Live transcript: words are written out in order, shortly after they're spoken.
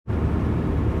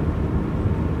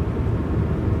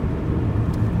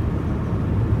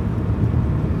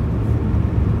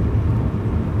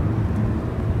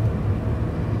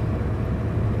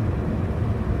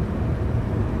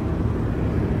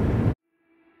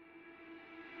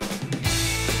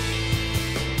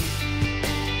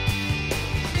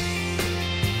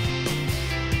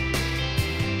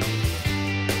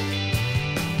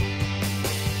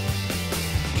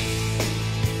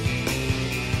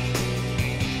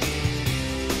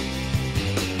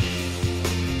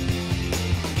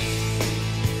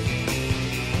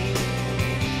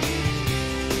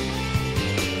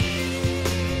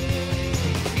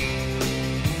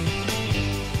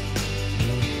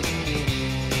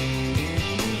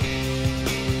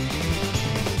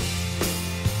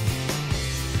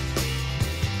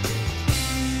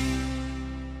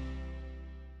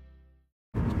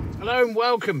Hello and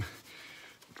welcome.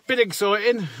 Bit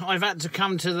exciting. I've had to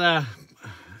come to the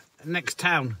next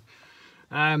town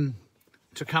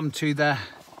to come to the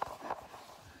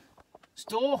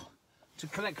store to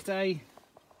collect a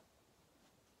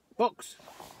box.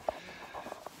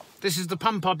 This is the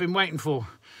pump I've been waiting for.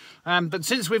 But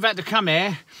since we've had to come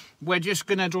here, we're just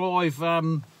going to drive.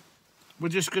 We're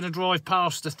just going to drive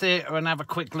past the theatre and have a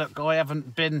quick look. I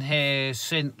haven't been here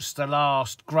since the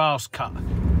last grass cut.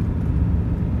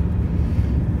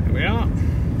 Here we are.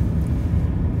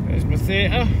 There's my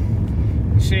theatre.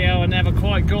 See how I never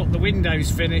quite got the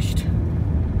windows finished.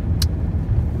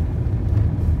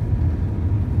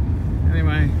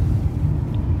 Anyway,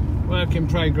 work in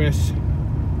progress.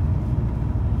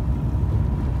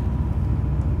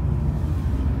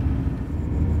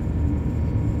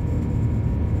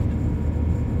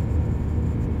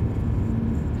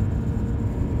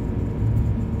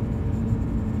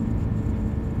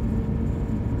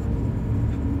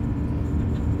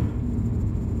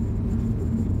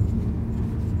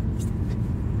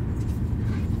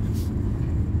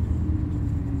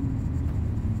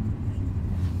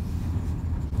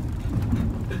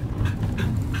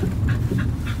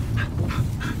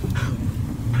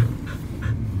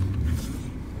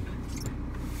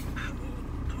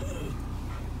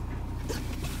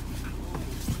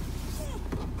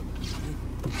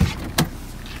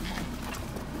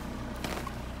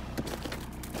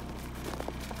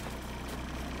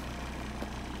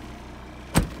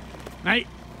 Hey!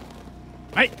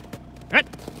 Hey! Hey!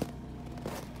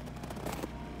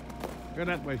 Go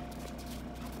that way.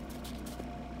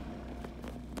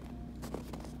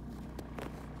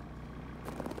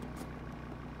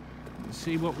 Let's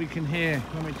see what we can hear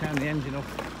when we turn the engine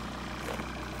off.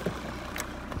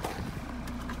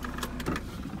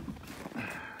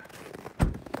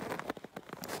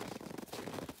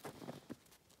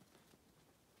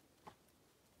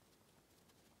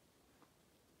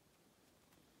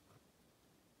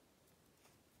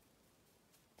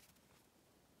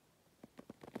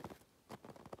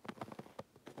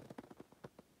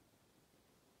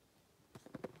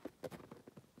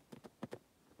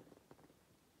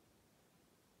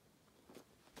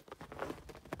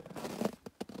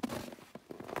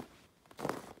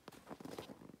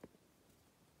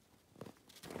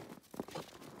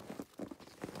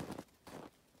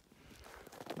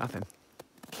 Nothing.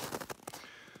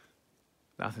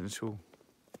 Nothing at all.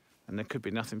 And there could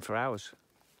be nothing for hours.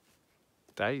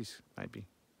 Days, maybe.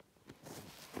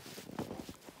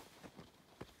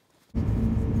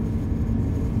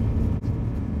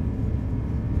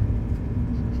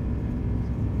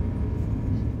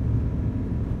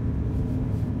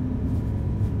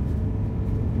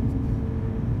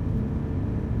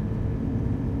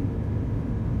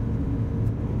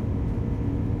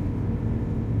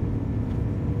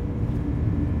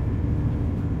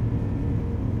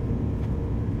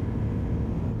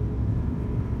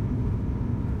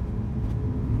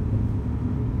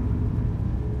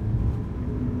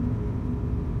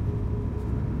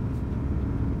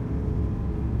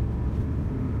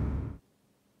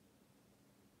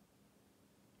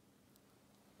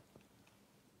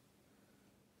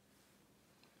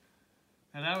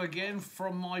 Hello again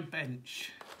from my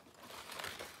bench.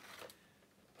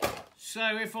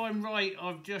 So if I'm right,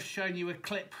 I've just shown you a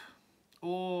clip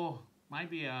or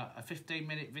maybe a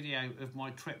 15-minute video of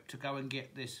my trip to go and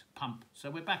get this pump. So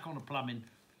we're back on the plumbing.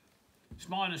 It's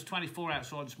 -24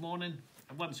 outside this morning.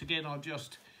 And once again,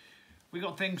 we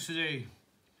got things to do.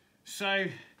 So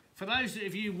for those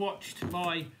of you watched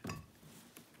my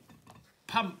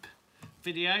pump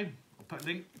video, I'll put a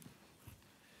link.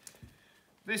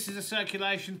 This is a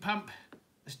circulation pump.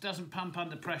 This doesn't pump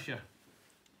under pressure.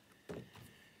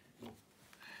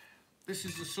 This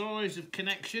is the size of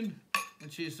connection,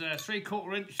 which is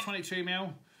 3/4 inch, 22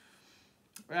 mil,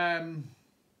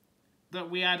 that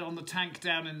we had on the tank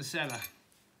down in the cellar.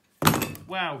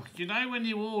 Well, you know when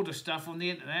you order stuff on the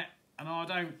internet, and I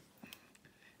don't.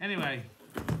 Anyway,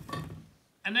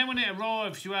 and then when it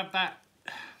arrives, you have that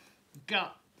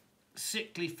gut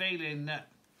sickly feeling that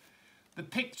the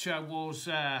picture was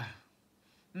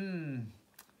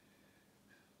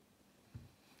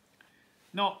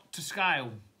not to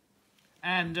scale,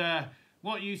 and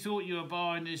what you thought you were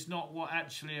buying is not what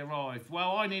actually arrived.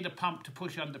 Well, I need a pump to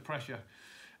push under pressure,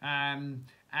 and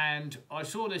I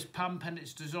saw this pump, and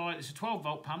it's a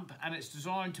 12-volt pump, and it's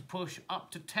designed to push up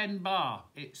to 10 bar,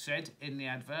 it said in the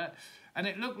advert, and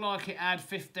it looked like it had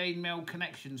 15 mil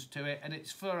connections to it, and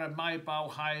it's for a mobile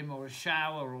home or a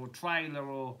shower or a trailer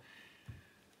or.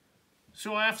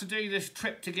 So I have to do this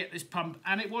trip to get this pump,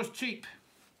 and it was cheap,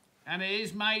 and it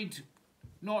is made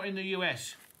not in the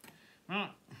US.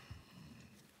 Right.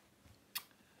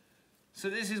 So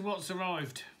this is what's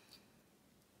arrived.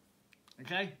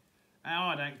 Okay? Now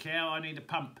I don't care, I need a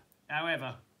pump.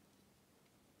 However,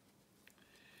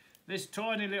 this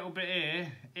tiny little bit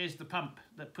here is the pump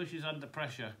that pushes under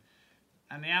pressure.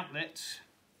 And the outlets,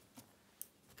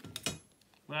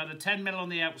 well, the 10mm on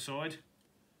the outside,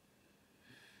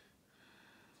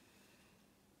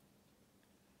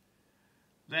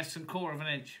 less than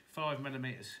 1/4 inch,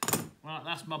 5mm. Right,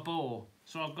 that's my bore.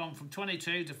 So I've gone from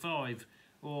 22 to 5,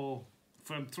 or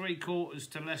from 3/4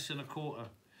 to less than 1/4.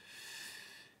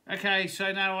 Okay,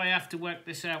 so now I have to work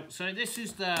this out. So this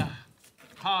is the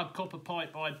hard copper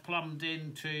pipe I plumbed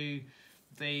into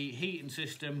the heating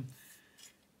system.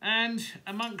 And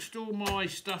amongst all my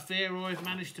stuff here, I've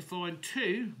managed to find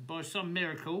 2, by some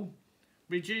miracle,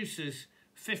 reducers,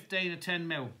 15 or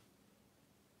 10mm.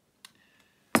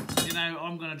 You know,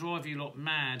 I'm going to drive you lot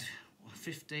mad.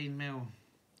 15mm.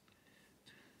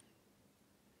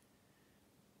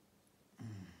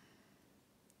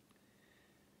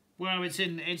 Well, it's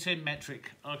in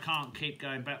metric. I can't keep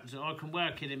going backwards. I can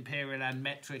work in imperial and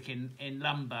metric in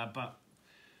lumber, but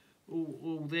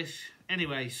all this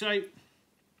anyway. So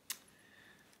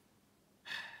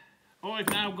I've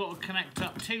now got to connect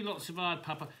up 2 lots of hard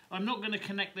pupper. I'm not going to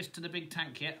connect this to the big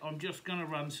tank yet. I'm just going to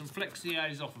run some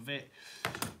flexios off of it,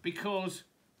 because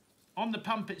on the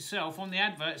pump itself, on the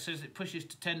advert, it says it pushes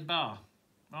to 10 bar.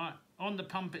 Right, on the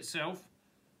pump itself,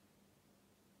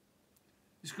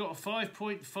 it's got a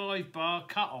 5.5 bar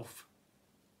cut-off.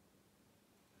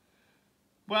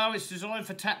 Well, it's designed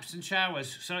for taps and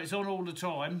showers, so it's on all the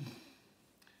time.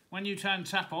 When you turn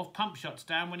tap off, pump shuts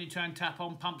down. When you turn tap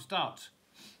on, pump starts.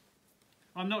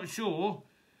 I'm not sure.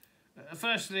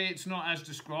 Firstly, it's not as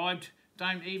described.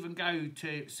 Don't even go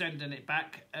to sending it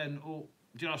back, and or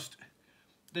just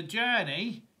the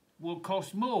journey will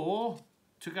cost more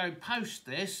to go post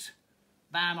this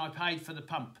than I paid for the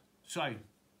pump. So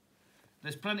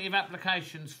there's plenty of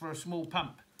applications for a small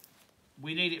pump.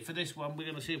 We need it for this one. We're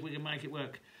going to see if we can make it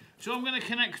work. So I'm going to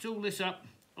connect all this up.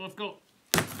 I've got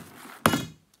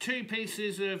 2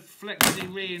 pieces of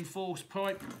flexi reinforced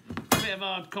pipe, a bit of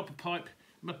hard copper pipe,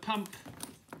 my pump,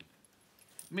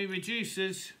 my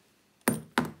reducers,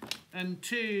 and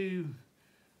 2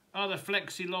 other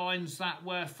flexi lines that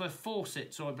were for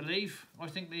faucets, I believe. I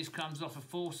think these comes off of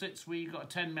faucets. We got a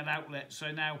 10mm outlet,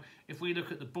 so now if we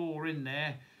look at the bore in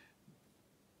there,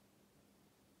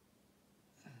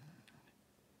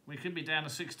 we could be down a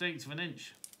 1/16 of an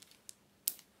inch.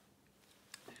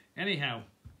 Anyhow,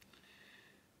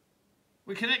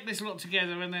 we connect this lot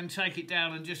together and then take it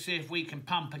down and just see if we can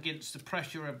pump against the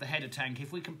pressure of the header tank.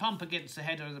 If we can pump against the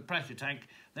header of the pressure tank,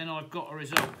 then I've got a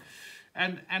result.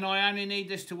 And I only need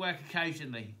this to work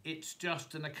occasionally. It's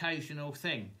just an occasional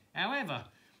thing. However,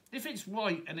 if it's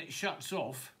right and it shuts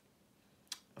off,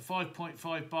 a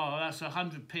 5.5 bar, that's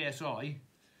 100 PSI,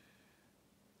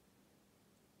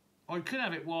 I could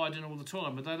have it wired in all the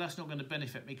time, but that's not going to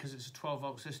benefit me because it's a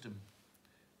 12-volt system.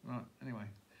 Right, anyway,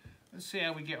 let's see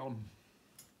how we get on.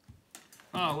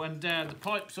 Oh, and the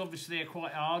pipes obviously are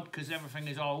quite hard because everything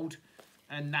is old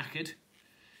and knackered.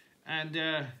 And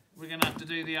we're going to have to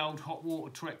do the old hot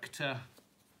water trick to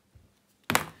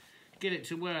get it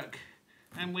to work.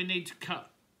 And we need to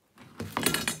cut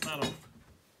that off.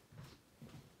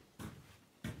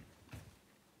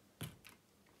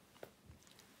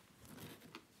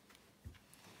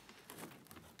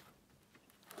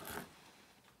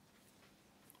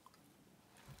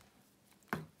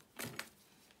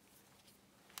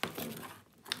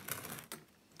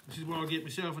 This is where I get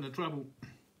myself into trouble.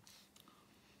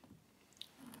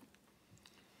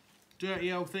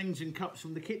 Dirty old things in cups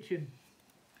from the kitchen.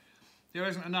 There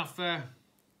isn't enough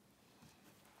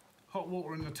hot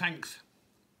water in the tanks.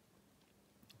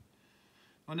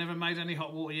 I never made any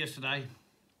hot water yesterday,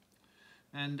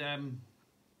 and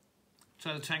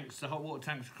so the hot water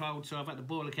tanks are cold, so I've had to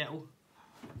boil a kettle.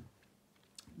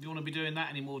 You don't want to be doing that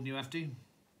any more than you have to.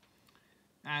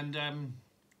 And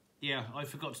yeah, I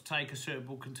forgot to take a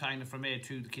suitable container from here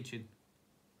to the kitchen.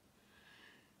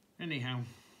 Anyhow,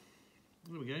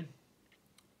 there we go.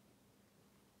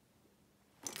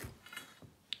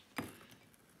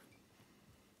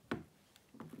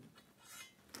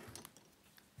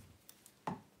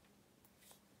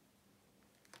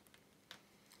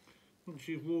 Once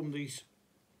you've warmed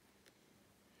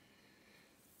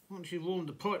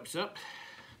the pipes up,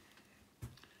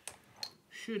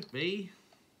 should be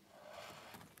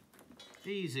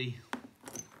easy,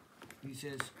 he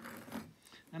says.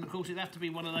 And of course it'd have to be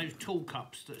one of those tool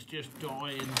cups that's just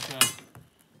dying to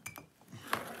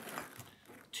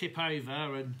tip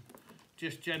over and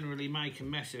just generally make a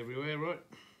mess everywhere, right?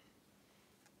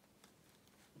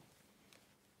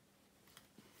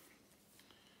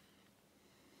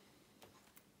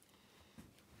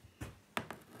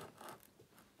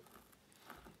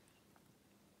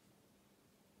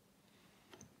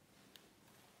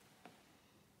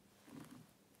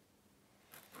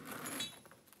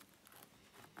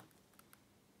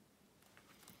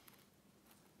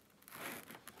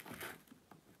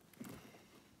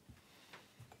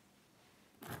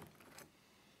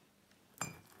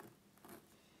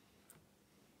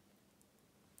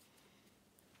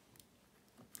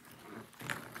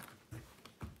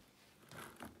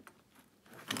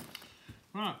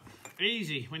 Right,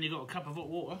 easy when you've got a cup of hot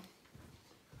water.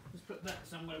 Let's put that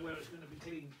somewhere where it's going to be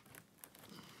clean.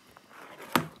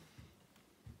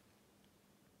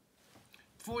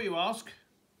 Before you ask,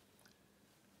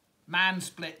 man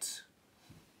splits.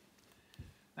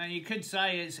 Now you could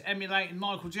say it's emulating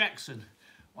Michael Jackson.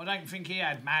 I don't think he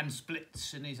had man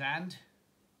splits in his hand.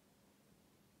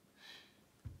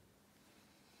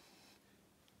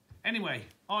 Anyway,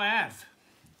 I have.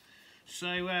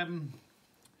 So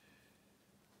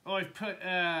I've put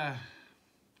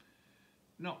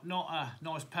not a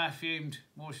nice perfumed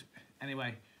moist.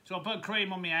 Anyway, so I put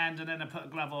cream on my hand and then I put a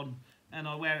glove on and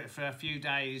I wear it for a few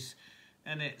days,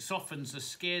 and it softens the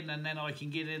skin, and then I can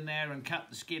get in there and cut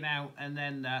the skin out, and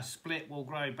then the split will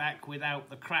grow back without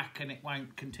the crack, and it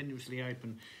won't continuously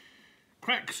open.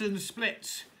 Cracks and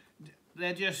splits,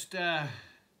 they're just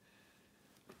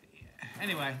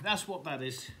anyway, that's what that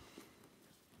is.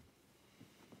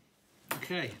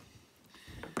 Okay,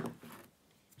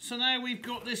 so now we've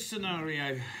got this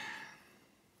scenario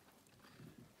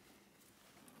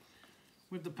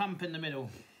with the pump in the middle.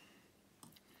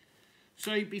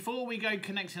 So before we go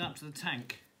connecting up to the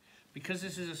tank, because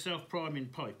this is a self-priming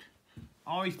pipe,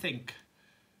 I think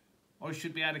I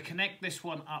should be able to connect this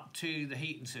one up to the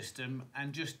heating system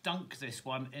and just dunk this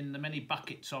one in the many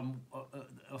buckets on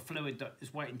a fluid that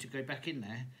is waiting to go back in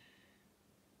there.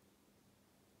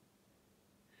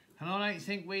 And I don't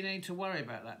think we need to worry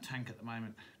about that tank at the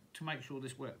moment to make sure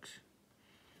this works.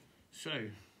 So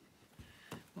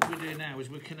what we'll do now is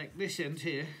we'll connect this end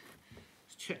here.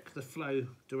 Check the flow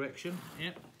direction,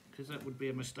 yeah, because that would be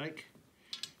a mistake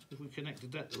if we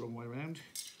connected that the wrong way around.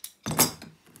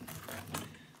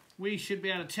 We should be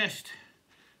able to test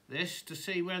this to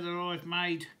see whether I've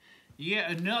made yet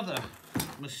another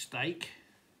mistake.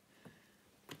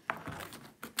 I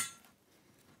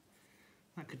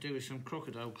could do with some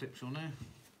crocodile clips on there.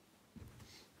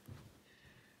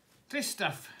 This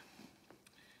stuff,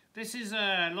 this is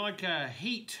like a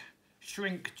heat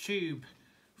shrink tube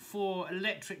for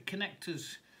electric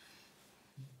connectors.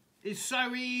 It's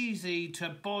so easy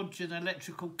to bodge an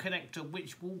electrical connector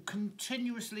which will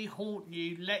continuously haunt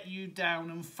you, let you down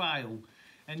and fail.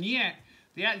 And yet,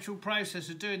 the actual process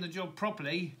of doing the job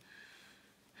properly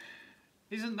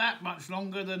isn't that much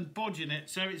longer than bodging it.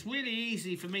 So it's really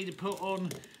easy for me to put on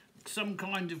some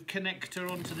kind of connector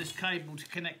onto this cable to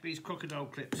connect these crocodile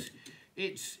clips.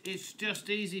 It's just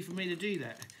easy for me to do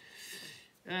that.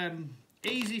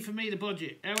 Easy for me to bodge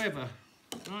it. However,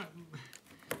 right,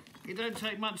 it don't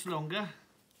take much longer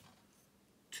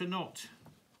to knot.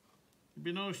 It'd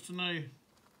be nice to know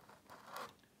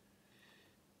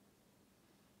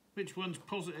which one's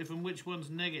positive and which one's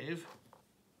negative.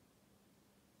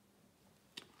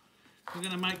 We're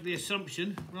going to make the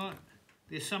assumption, right?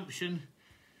 The assumption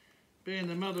being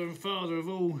the mother and father of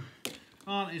all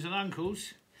aunties and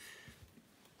uncles.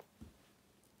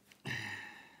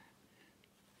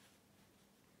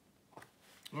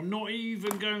 I'm not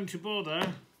even going to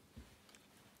bother.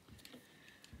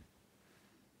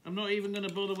 I'm not even going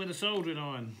to bother with a soldering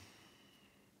iron.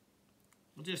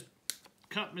 I'll just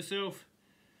cut myself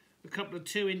a couple of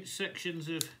 2-inch sections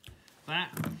of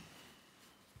that.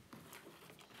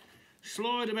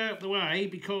 Slide them out the way,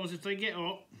 because if they get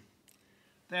hot,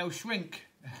 they'll shrink.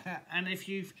 And if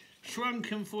you've shrunk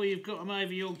them before you've got them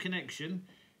over your connection,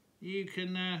 you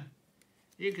can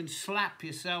slap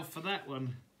yourself for that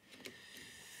one.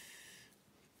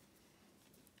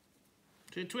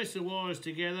 To twist the wires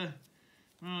together,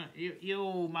 right, you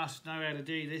all must know how to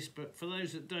do this, but for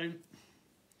those that don't,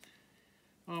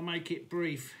 I'll make it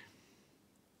brief.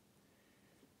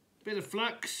 Bit of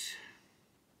flux,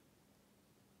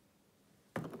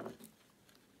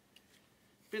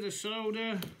 bit of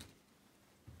solder,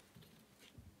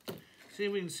 see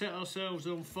if we can set ourselves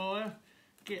on fire,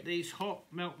 get these hot,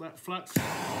 melt that flux.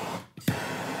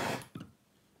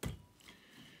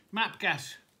 MAP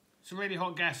gas, it's a really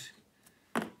hot gas.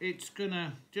 It's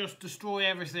gonna just destroy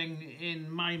everything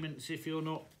in moments if you're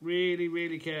not really,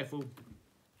 really careful.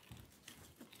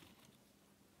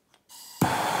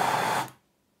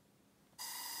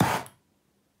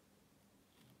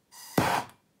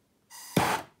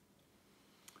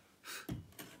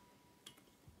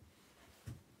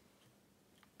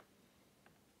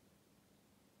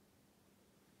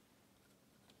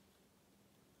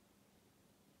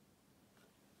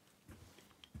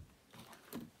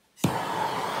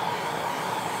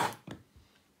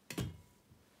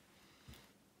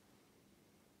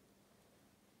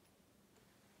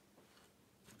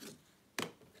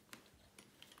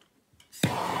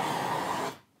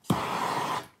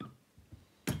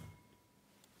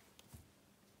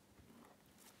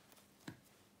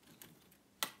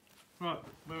 Right,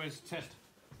 where is the test?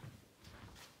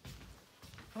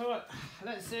 Alright,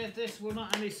 let's see if this will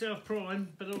not only self-prime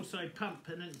but also pump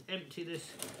and then empty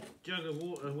this jug of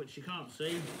water, which you can't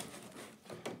see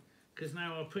because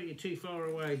now I'll put you too far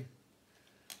away.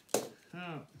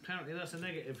 Oh, apparently that's a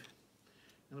negative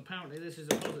and apparently this is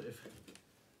a positive.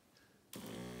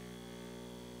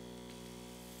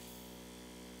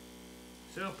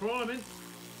 Self-priming.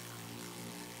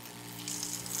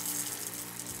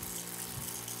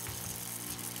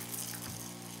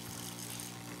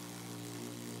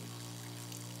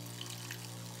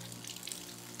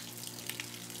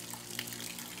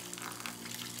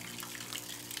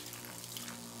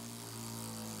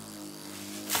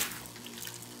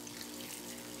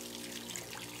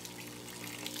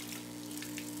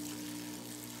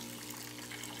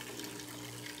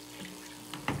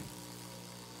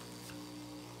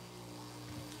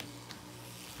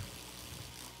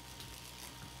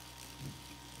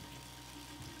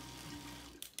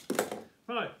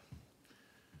 Right,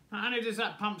 not only does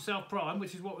that pump self-prime,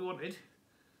 which is what we wanted,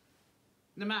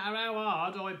 no matter how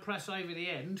hard I press over the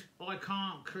end, I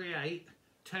can't create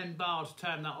 10 bars to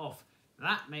turn that off.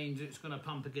 That means it's going to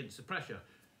pump against the pressure.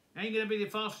 It ain't going to be the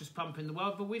fastest pump in the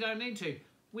world, but we don't need to.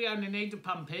 We only need to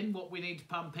pump in what we need to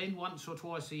pump in once or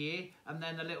twice a year, and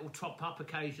then a little top up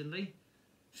occasionally.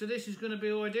 So this is going to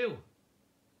be ideal.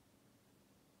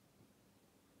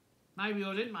 Maybe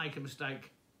I didn't make a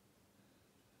mistake.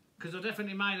 Because I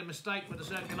definitely made a mistake with the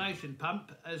circulation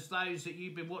pump, as those that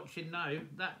you've been watching know.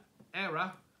 That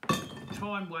error,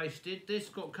 time wasted. This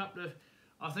got a couple of,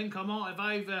 I think I might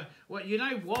have well, you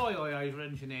know why I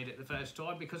over-engineered it the first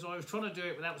time? Because I was trying to do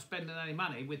it without spending any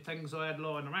money with things I had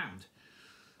lying around.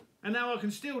 And now I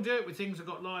can still do it with things I've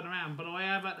got lying around, but I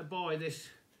have had to buy this,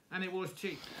 and it was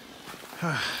cheap.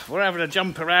 We're having a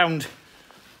jump around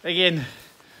again.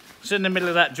 It's in the middle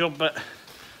of that job, but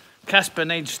Casper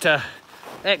needs to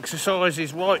exercise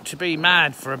his right to be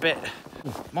mad for a bit.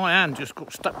 My hand just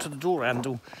got stuck to the door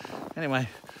handle. Anyway,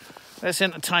 let's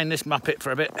entertain this muppet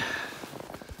for a bit.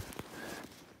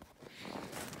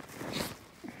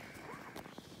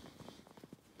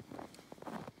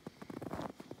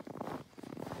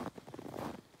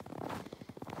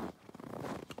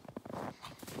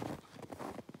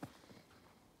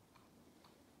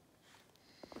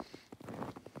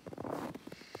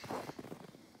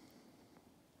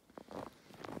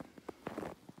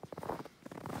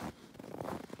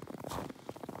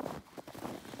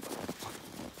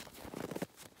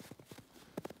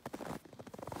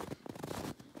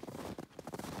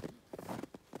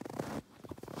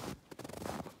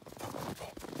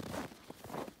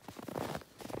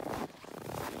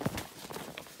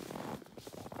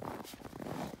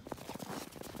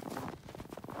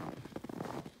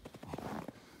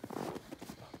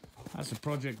 That's a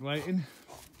project waiting.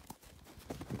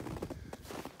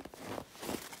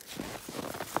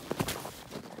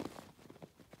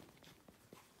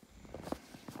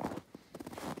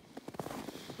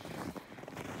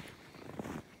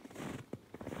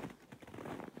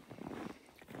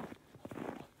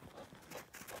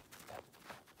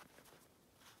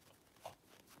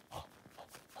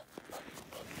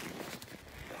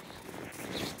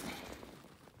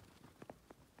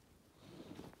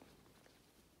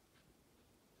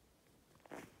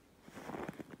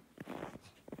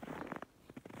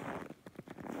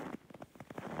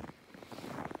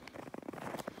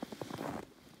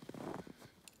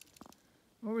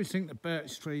 I always think the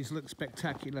birch trees look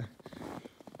spectacular,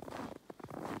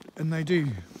 and they do.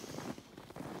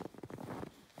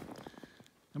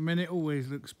 I mean, it always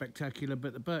looks spectacular,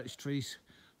 but the birch trees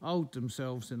hold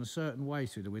themselves in a certain way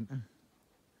through the winter.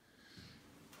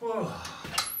 Oh.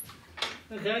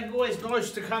 Okay, always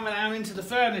nice to come out into the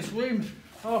furnace room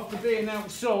after being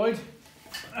outside,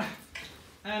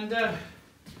 and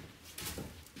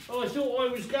I thought I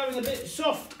was going a bit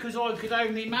soft because I could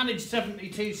only manage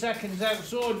 72 seconds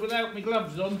outside without my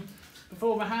gloves on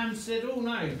before my hands said, oh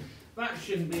no, that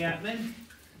shouldn't be happening.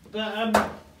 But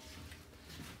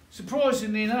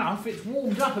surprisingly enough, it's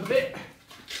warmed up a bit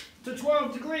to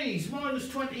 12 degrees, minus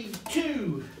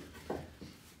 22.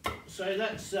 So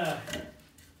that's a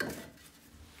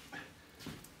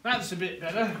bit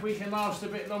better. We can last a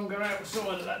bit longer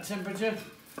outside at that temperature.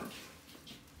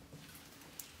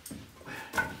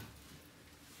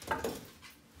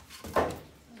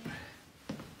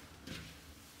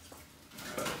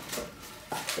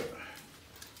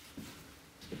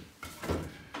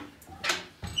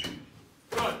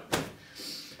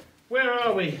 Where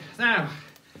are we? Now,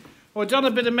 I've done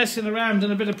a bit of messing around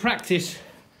and a bit of practice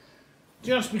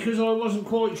just because I wasn't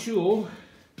quite sure.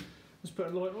 Let's put a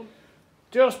light on.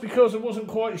 just because I wasn't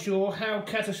quite sure how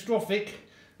catastrophic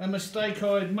a mistake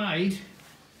I had made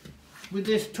with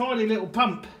this tiny little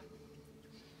pump.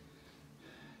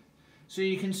 So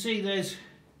you can see there's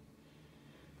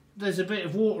a bit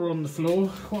of water on the floor.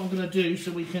 What I'm going to do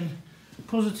so we can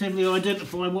positively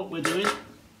identify what we're doing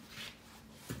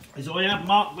is I have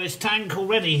marked this tank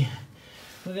already.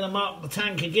 We're going to mark the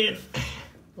tank again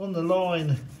on the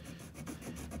line.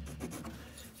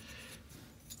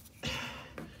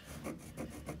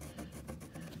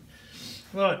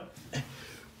 Right.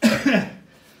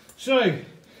 So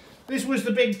this was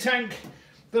the big tank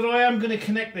that I am going to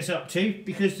connect this up to,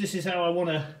 because this is how I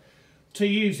want to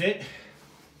use it.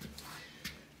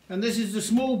 And this is the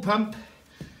small pump,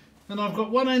 and I've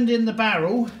got one end in the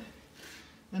barrel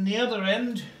and the other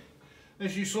end,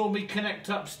 as you saw me connect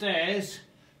upstairs,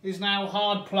 is now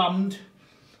hard plumbed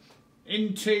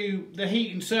into the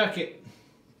heating circuit.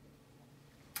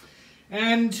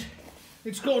 And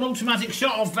it's got an automatic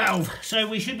shut-off valve, so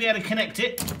we should be able to connect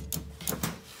it.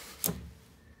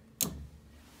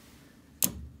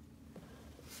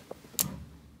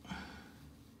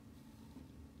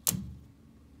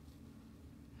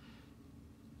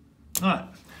 Right,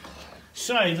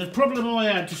 so the problem I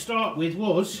had to start with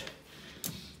was,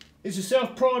 it's a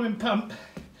self-priming pump,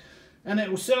 and it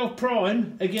will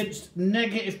self-prime against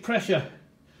negative pressure.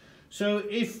 So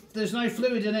if there's no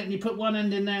fluid in it and you put one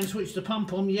end in there and switch the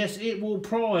pump on, yes, it will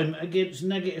prime against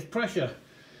negative pressure.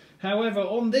 However,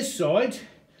 on this side,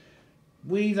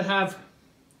 we either have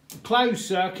closed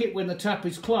circuit when the tap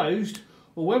is closed,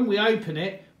 or when we open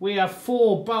it, we have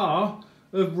 4 bar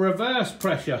of reverse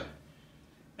pressure.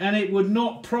 And it would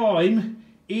not prime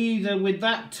either with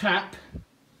that tap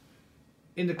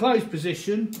in the closed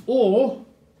position or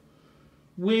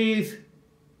with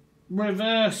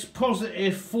reverse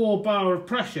positive 4 bar of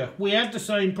pressure. We had the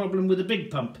same problem with the big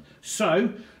pump,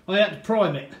 so I had to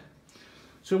prime it.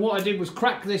 So what I did was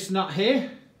crack this nut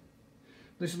here,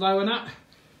 this lower nut,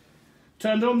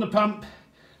 turned on the pump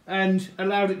and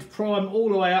allowed it to prime all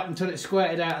the way up until it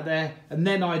squirted out of there, and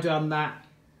then I done that,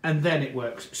 and then it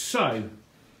works. So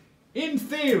in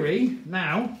theory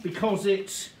now, because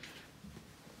it's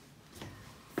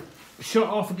shut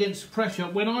off against pressure,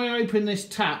 when I open this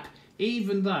tap,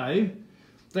 even though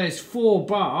there's 4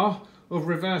 bar of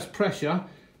reverse pressure,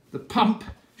 the pump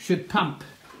should pump.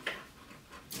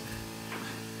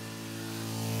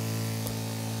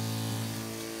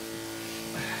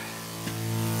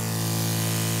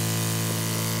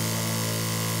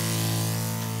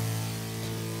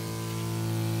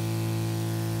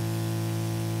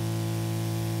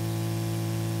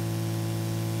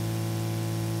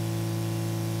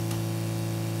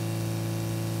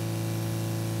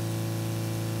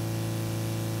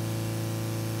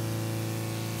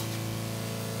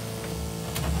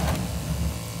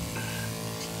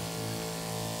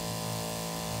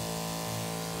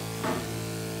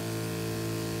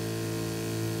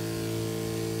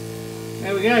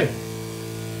 There we go.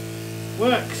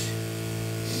 Works.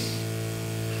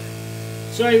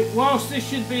 So whilst this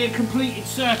should be a completed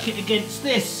circuit against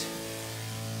this,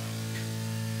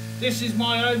 this is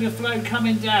my overflow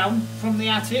coming down from the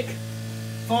attic,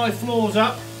 5 floors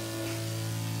up.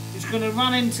 It's going to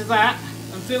run into that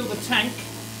and fill the tank,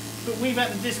 but we've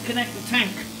had to disconnect the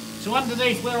tank. So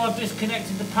underneath where I've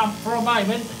disconnected the pump for a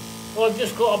moment, I've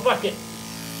just got a bucket.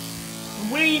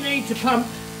 We need to pump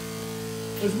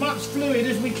as much fluid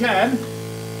as we can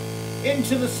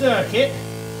into the circuit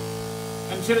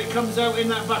until it comes out in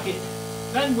that bucket.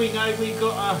 Then we know we've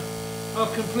got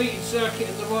a completed circuit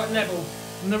at the right level.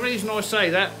 And the reason I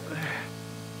say that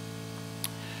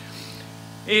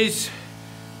is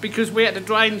because we had to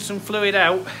drain some fluid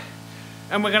out,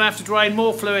 and we're going to have to drain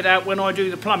more fluid out when I do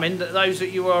the plumbing, that those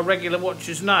that you are regular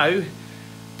watchers know.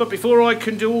 But before I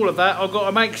can do all of that, I've got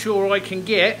to make sure I can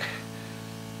get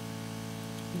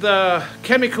the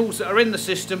chemicals that are in the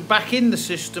system back in the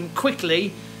system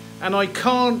quickly, and I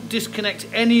can't disconnect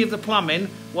any of the plumbing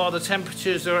while the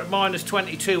temperatures are at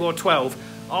 -22 or 12.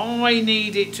 I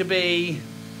need it to be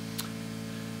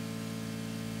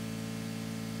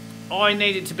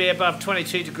above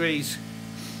 22 degrees,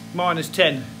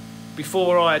 -10,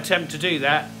 before I attempt to do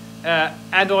that.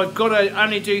 And I've got to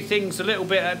only do things a little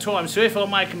bit at a time, so if I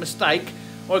make a mistake,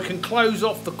 I can close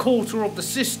off the quarter of the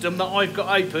system that I've got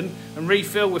open and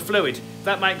refill with fluid, if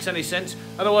that makes any sense.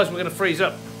 Otherwise we're going to freeze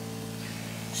up.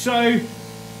 So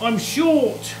I'm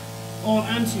short on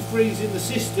antifreeze in the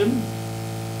system,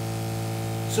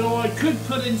 so I could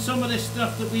put in some of this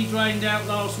stuff that we drained out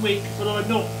last week, but I'm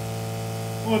not.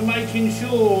 I'm making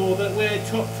sure that we're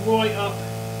topped right up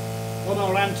on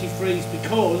our antifreeze,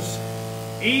 because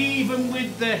Even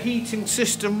with the heating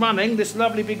system running, this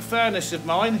lovely big furnace of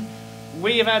mine,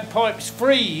 we have had pipes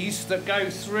freeze that go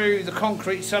through the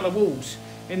concrete cellar walls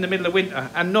in the middle of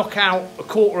winter and knock out a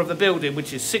quarter of the building,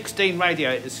 which is 16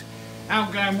 radiators.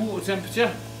 Outgoing water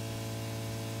temperature.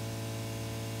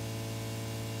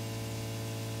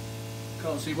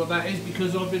 Can't see what that is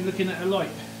because I've been looking at a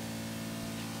light.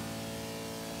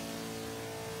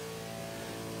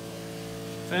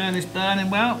 Furnace burning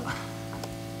well.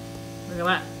 Look at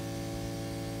that.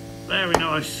 Very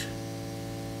nice.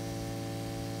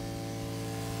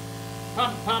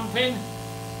 Pump pumping.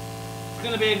 It's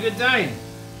going to be a good day.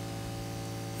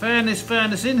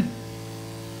 Furnacing.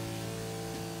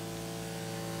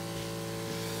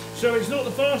 So it's not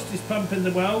the fastest pump in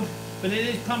the world, but it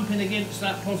is pumping against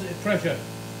that positive pressure.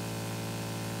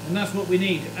 And that's what we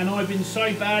need. And I've been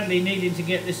so badly needing to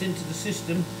get this into the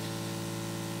system.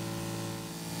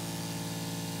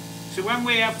 So when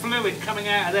we have fluid coming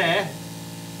out of there,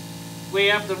 we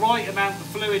have the right amount of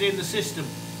fluid in the system.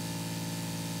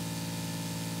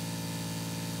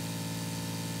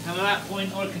 And at that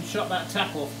point I can shut that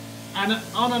tap off. And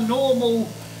on a normal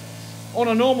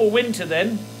winter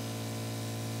then,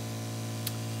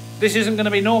 this isn't going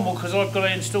to be normal because I've got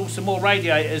to install some more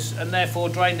radiators and therefore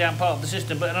drain down part of the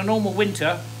system. But in a normal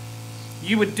winter,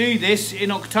 you would do this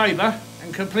in October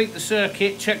and complete the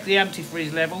circuit, check the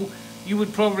antifreeze level. You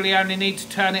would probably only need to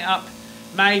turn it up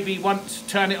maybe once,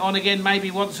 turn it on again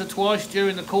maybe once or twice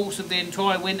during the course of the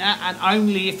entire winter, and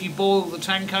only if you boil the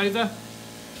tank over.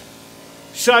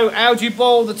 So how do you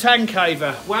boil the tank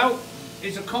over? Well,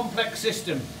 it's a complex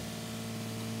system.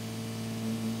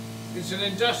 It's an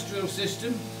industrial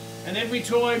system, and every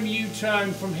time you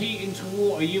turn from heat into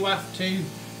water, you have to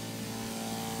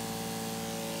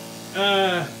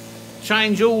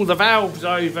change all the valves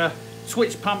over,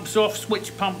 switch pumps off,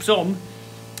 switch pumps on.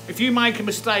 If you make a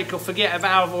mistake or forget a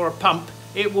valve or a pump,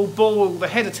 it will boil the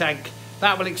header tank.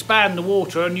 That will expand the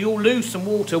water and you'll lose some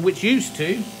water which used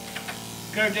to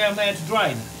go down there to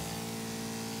drain.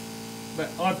 But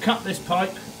I've cut this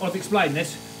pipe, I've explained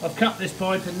this, I've cut this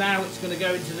pipe and now it's going to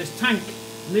go into this tank.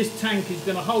 And this tank is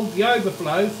going to hold the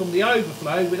overflow from the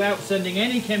overflow without sending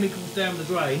any chemicals down the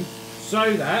drain,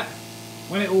 so that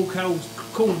when it all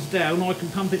cools down I can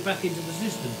pump it back into the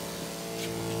system.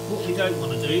 What we don't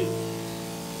want to do,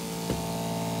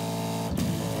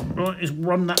 right, is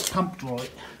run that pump dry.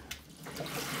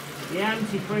 The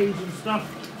antifreeze and stuff.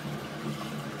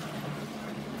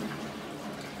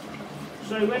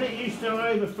 So when it used to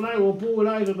overflow or boil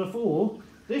over before,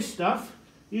 this stuff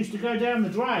used to go down the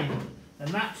drain, and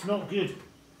that's not good.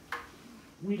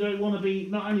 We don't want to be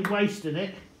not only wasting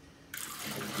it,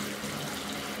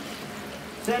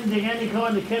 sending any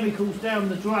kind of chemicals down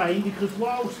the drain, because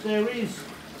whilst there is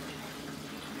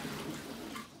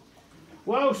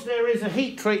a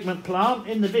heat treatment plant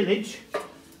in the village,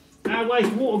 our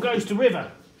wastewater goes to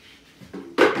river.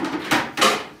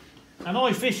 And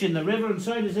I fish in the river, and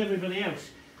so does everybody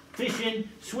else. Fishing,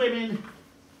 swimming.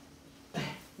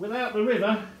 Without the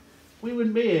river, we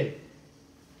wouldn't be here.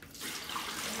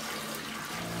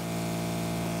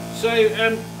 So,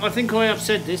 I think I have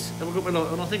said this. I've got my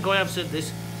light on. I think I have said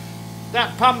this.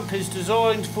 That pump is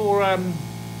designed for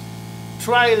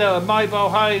trailer, mobile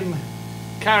home,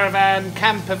 caravan,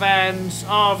 camper vans,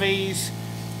 RVs.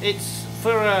 It's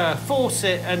for a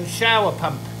faucet and shower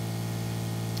pump.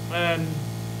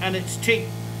 And it's cheap,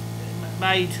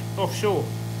 made offshore,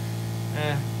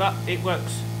 but it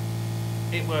works.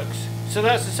 It works. So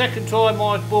that's the second time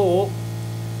I've bought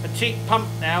a cheap pump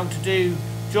now to do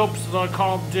jobs that I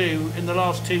can't do in the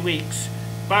last 2 weeks.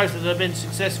 Both of them have been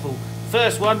successful.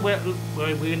 First one, we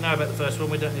know about the first one,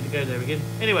 we don't need to go there again.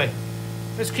 Anyway,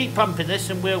 let's keep pumping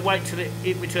this and we'll wait till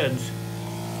it returns.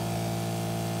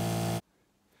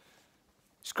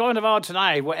 It's kind of hard to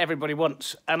know what everybody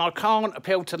wants, and I can't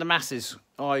appeal to the masses.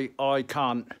 I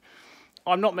can't.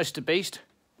 I'm not Mr. Beast,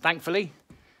 thankfully.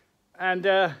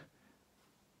 And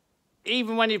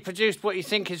even when you've produced what you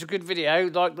think is a good video,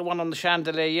 like the one on the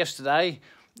chandelier yesterday,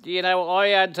 you know, I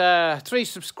had 3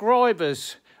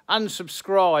 subscribers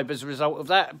unsubscribe as a result of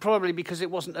that, probably because it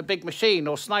wasn't a big machine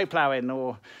or snow ploughing,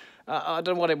 or I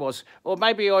don't know what it was. Or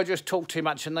maybe I just talk too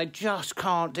much and they just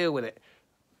can't deal with it.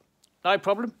 No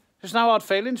problem. There's no hard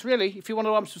feelings, really. If you want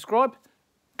to unsubscribe,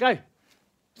 go.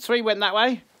 3 went that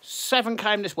way, 7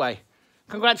 came this way.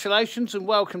 Congratulations and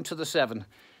welcome to the 7.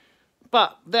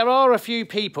 But there are a few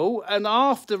people, and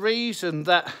half the reason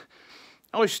that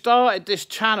I started this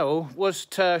channel was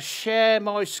to share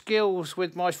my skills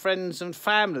with my friends and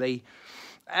family.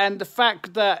 And the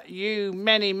fact that you,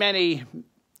 many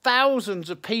thousands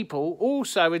of people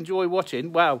also enjoy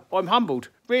watching, well, I'm humbled,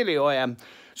 really I am.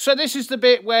 So this is the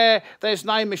bit where there's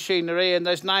no machinery and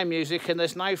there's no music and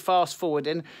there's no fast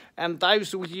forwarding. And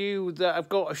those of you that have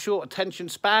got a short attention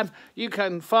span, you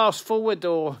can fast forward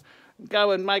or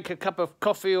go and make a cup of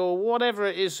coffee or whatever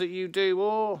it is that you do,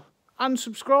 or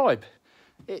unsubscribe.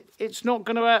 It's not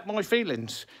going to hurt my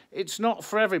feelings. It's not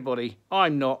for everybody.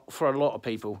 I'm not for a lot of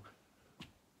people.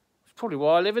 It's probably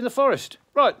why I live in the forest.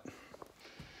 Right.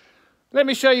 Let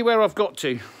me show you where I've got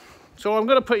to. So I'm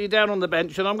going to put you down on the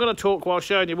bench and I'm going to talk while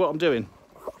showing you what I'm doing.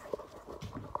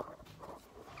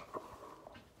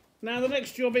 Now the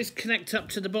next job is connect up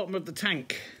to the bottom of the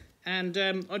tank. And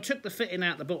I took the fitting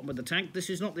out the bottom of the tank. This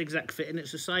is not the exact fitting,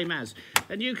 it's the same as.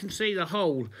 And you can see the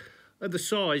hole of the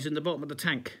size in the bottom of the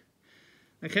tank.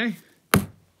 Okay?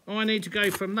 I need to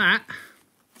go from that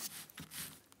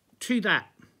to that.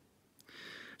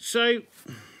 So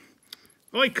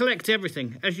I collect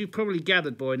everything, as you've probably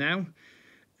gathered by now.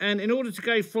 And in order to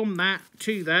go from that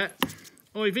to that,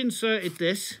 I've inserted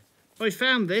this. I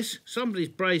found this. Somebody's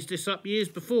brazed this up years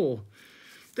before.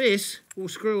 This will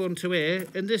screw onto here,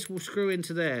 and this will screw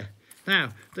into there. Now,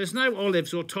 there's no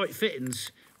olives or tight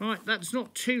fittings. Right, that's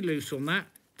not too loose on that.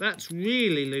 That's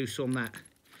really loose on that.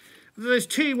 There's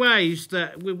two ways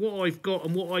that with what I've got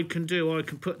and what I can do, I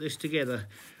can put this together.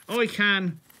 I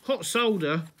can hot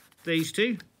solder these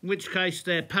two, in which case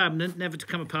they're permanent, never to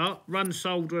come apart. Run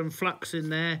solder and flux in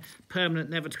there, permanent,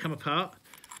 never to come apart.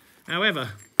 However,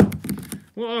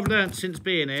 what I've learnt since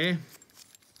being here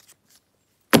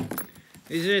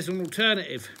is there's an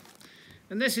alternative.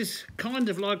 And this is kind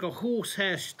of like a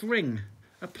horsehair string,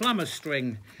 a plumber's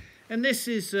string. And this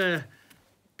is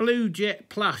Blue Jet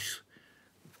Plus.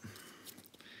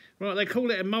 Right, they call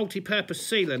it a multi-purpose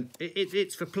sealant.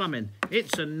 It's for plumbing.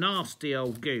 It's a nasty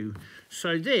old goo.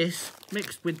 So this,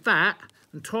 mixed with that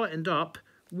and tightened up,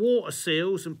 water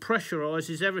seals and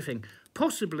pressurises everything.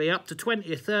 Possibly up to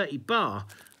 20 or 30 bar.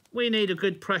 We need a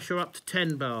good pressure up to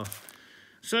 10 bar.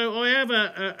 So I have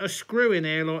a screw in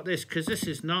here like this, because this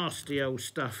is nasty old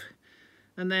stuff.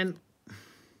 And then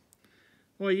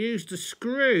I use the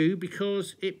screw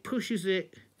because it pushes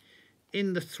it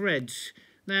in the threads.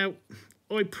 Now,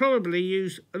 I probably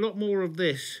use a lot more of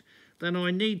this than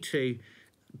I need to.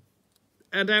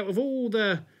 And out of all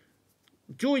the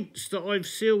joints that I've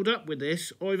sealed up with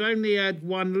this, I've only had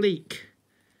one leak.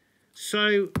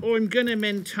 So I'm going to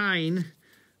maintain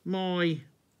my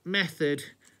method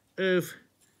of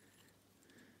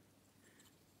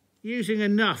using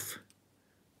enough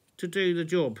to do the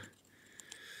job.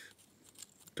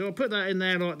 So I'll put that in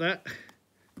there like that.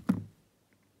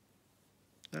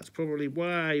 That's probably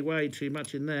way too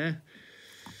much in there.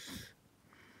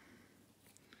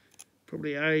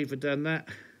 Probably overdone that.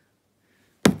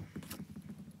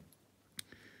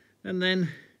 And then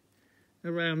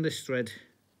around this thread.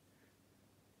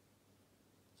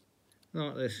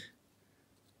 Like this.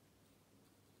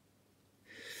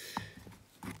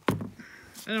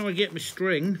 And I get my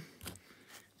string.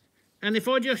 And if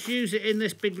I just use it in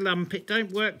this big lump, it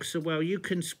don't work so well. You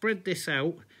can spread this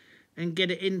out and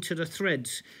get it into the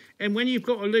threads. And when you've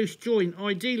got a loose joint,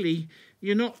 ideally,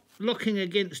 you're not locking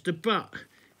against a butt.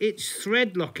 It's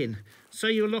thread locking. So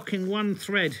you're locking one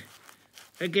thread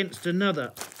against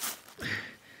another.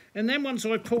 And then once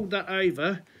I pulled that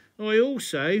over, I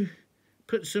also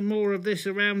put some more of this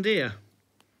around here.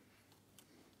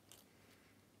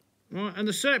 Right, and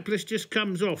the surplus just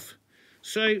comes off.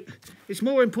 So it's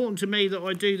more important to me that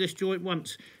I do this joint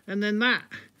once. And then that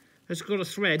has got a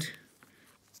thread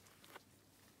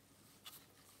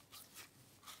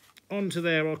onto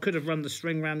there. I could have run the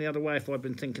string round the other way if I'd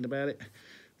been thinking about it,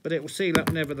 but it will seal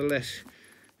up nevertheless.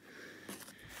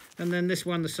 And then this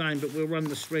one the same, but we'll run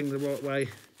the string the right way.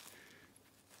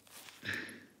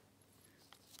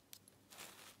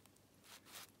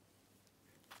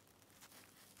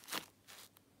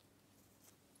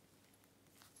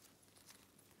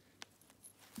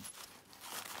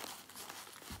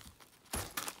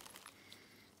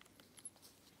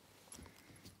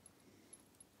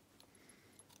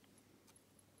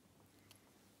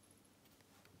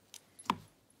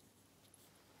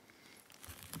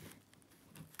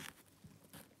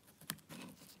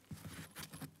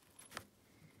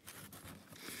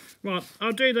 Right,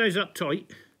 I'll do those up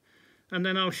tight and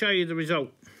then I'll show you the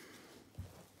result.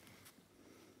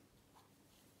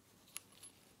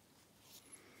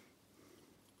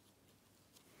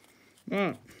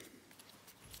 Right,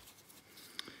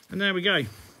 and there we go.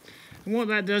 And what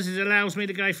that does is allows me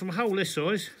to go from a hole this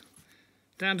size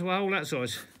down to a hole that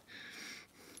size.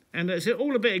 And it's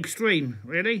all a bit extreme,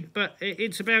 really, but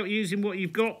it's about using what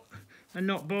you've got and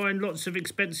not buying lots of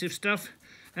expensive stuff.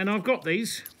 And I've got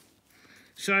these.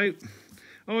 So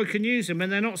I can use them,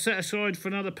 and they're not set aside for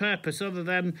another purpose other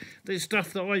than the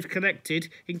stuff that I've collected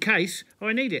in case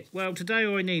I need it. Well, today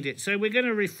I need it. So we're going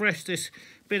to refresh this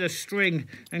bit of string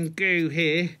and goo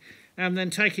here, and then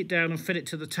take it down and fit it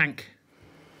to the tank.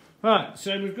 Right,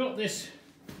 so we've got this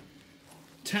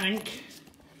tank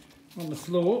on the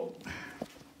floor.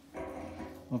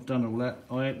 I've done all that.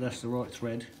 I hope that's the right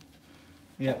thread.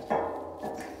 Yep.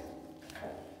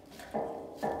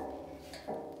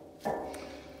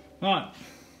 Right,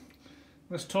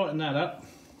 let's tighten that up.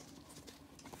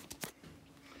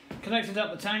 Connected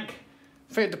up the tank,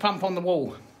 fitted the pump on the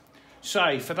wall.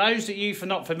 So, for those of you who are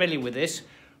not familiar with this,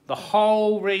 the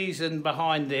whole reason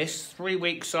behind this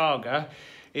 3-week saga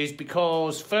is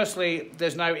because, firstly,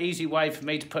 there's no easy way for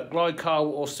me to put glycol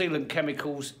or sealant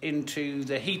chemicals into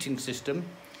the heating system.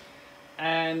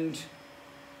 And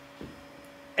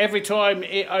every time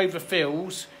it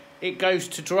overfills, it goes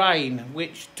to drain,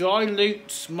 which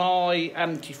dilutes my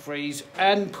antifreeze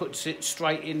and puts it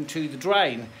straight into the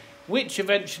drain, which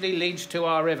eventually leads to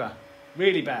our river.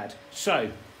 Really bad.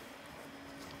 So,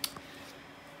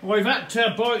 I've had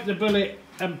to bite the bullet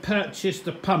and purchase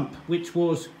the pump, which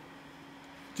was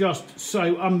just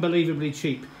so unbelievably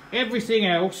cheap. Everything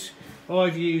else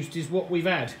I've used is what we've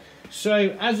had.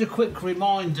 So, as a quick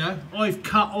reminder, I've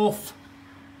cut off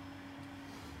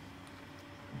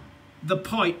the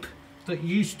pipe that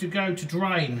used to go to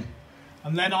drain,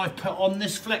 and then I've put on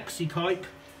this flexi pipe,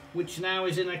 which now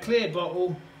is in a clear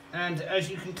bottle, and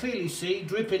as you can clearly see,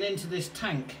 dripping into this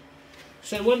tank.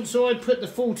 So once I put the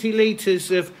 40 litres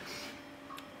of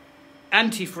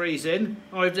antifreeze in,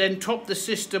 I've then topped the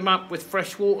system up with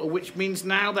fresh water, which means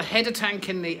now the header tank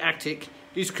in the attic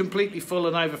is completely full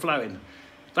and overflowing.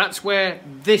 That's where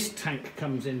this tank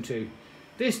comes into.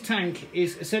 This tank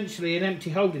is essentially an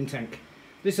empty holding tank.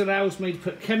 This allows me to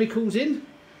put chemicals in.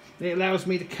 It allows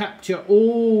me to capture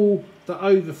all the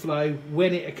overflow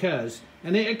when it occurs.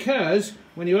 And it occurs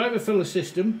when you overfill a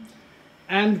system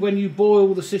and when you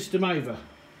boil the system over.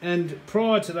 And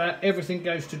prior to that, everything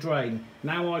goes to drain.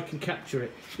 Now I can capture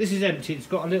it. This is empty. It's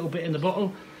got a little bit in the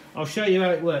bottle. I'll show you how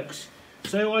it works.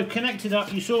 So I've connected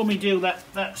up, you saw me do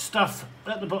that stuff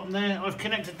at the bottom there. I've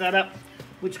connected that up,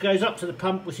 which goes up to the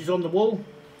pump, which is on the wall,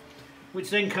 which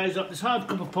then goes up this hard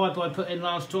copper pipe I put in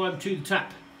last time to the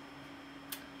tap.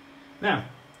 Now,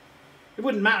 it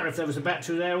wouldn't matter if there was a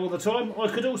battery there all the time. I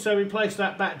could also replace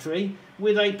that battery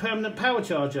with a permanent power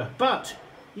charger, but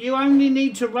you only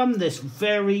need to run this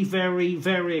very, very,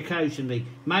 very occasionally,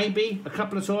 maybe a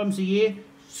couple of times a year,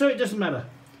 so it doesn't matter.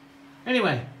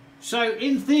 Anyway, so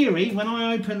in theory, when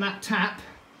I open that tap,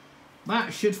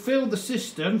 that should fill the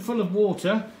system full of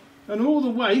water, and all the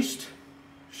waste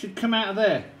should come out of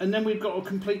there, and then we've got a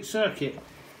complete circuit.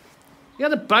 The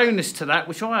other bonus to that,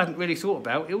 which I hadn't really thought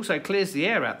about, it also clears the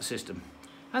air out the system.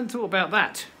 I hadn't thought about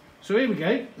that. So here we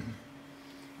go.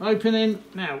 Opening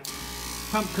now.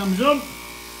 Pump comes on,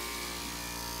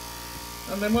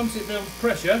 and then once it builds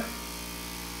pressure,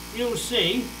 you'll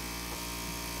see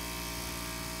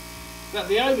that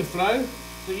the overflow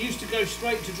that used to go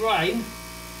straight to drain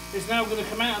is now going to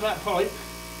come out of that pipe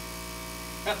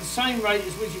at the same rate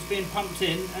as which it's being pumped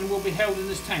in and will be held in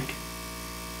this tank.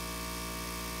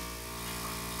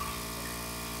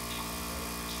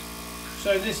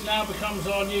 So this now becomes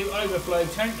our new overflow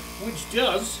tank, which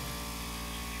does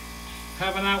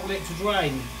have an outlet to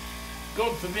drain.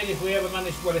 God forbid if we ever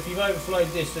manage, well, if you've overflowed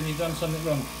this, then you've done something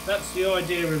wrong. That's the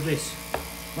idea of this.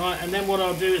 Right, and then what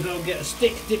I'll do is I'll get a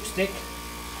dipstick,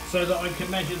 so that I can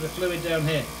measure the fluid down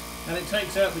here. And it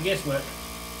takes out the guesswork.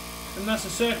 And that's a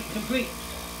circuit complete.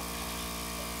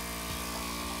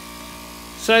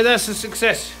 So that's a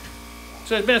success.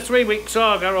 So it's been a 3-week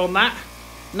saga on that.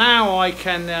 Now I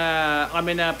can, I'm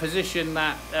in a position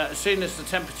that as soon as the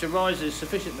temperature rises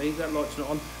sufficiently, that light's not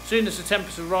on, as soon as the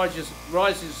temperature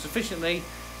rises sufficiently,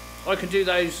 I can do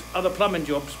those other plumbing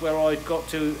jobs where I've got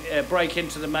to break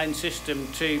into the main system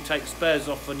to take spurs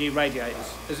off for new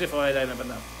radiators, as if I don't ever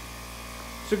know.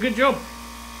 So good job.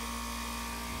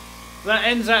 That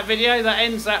ends that video, that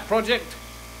ends that project.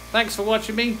 Thanks for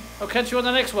watching me. I'll catch you on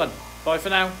the next one. Bye for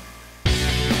now.